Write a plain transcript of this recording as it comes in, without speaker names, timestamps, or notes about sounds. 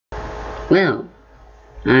Well,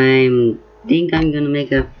 I think I'm gonna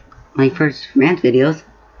make my first rant videos.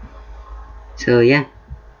 So yeah.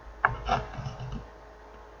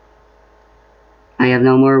 I have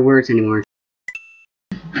no more words anymore.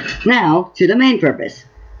 Now, to the main purpose.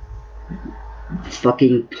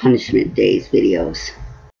 Fucking punishment days videos.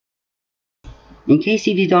 In case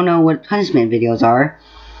if you don't know what punishment videos are,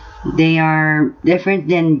 they are different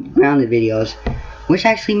than grounded videos, which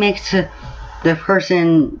actually makes the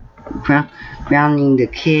person grounding the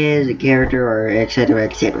kid, the character, or etc,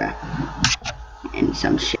 etc. And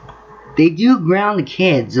some shit. They do ground the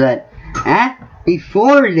kids, but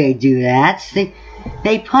before they do that,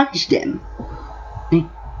 they punish them.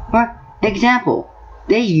 For example,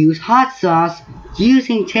 they use hot sauce,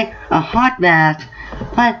 using a hot bath,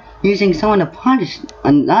 but using someone to punish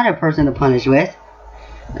another person to punish with.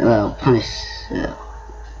 Well,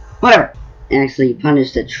 whatever. Actually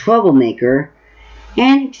punish the troublemaker,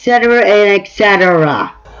 and etc, and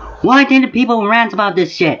etc. Why didn't people rant about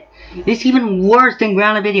this shit? It's even worse than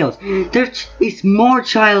grounded videos. It's more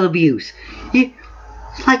child abuse. It's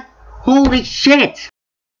like, holy shit.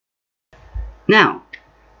 Now,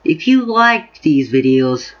 if you like these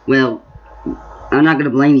videos, well, I'm not gonna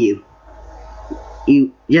blame you.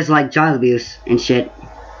 You just like child abuse and shit.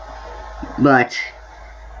 But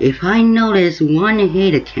if I notice one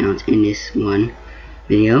hate account in this one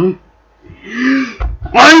video,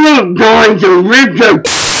 I am going to rip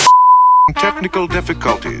the technical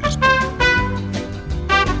difficulties.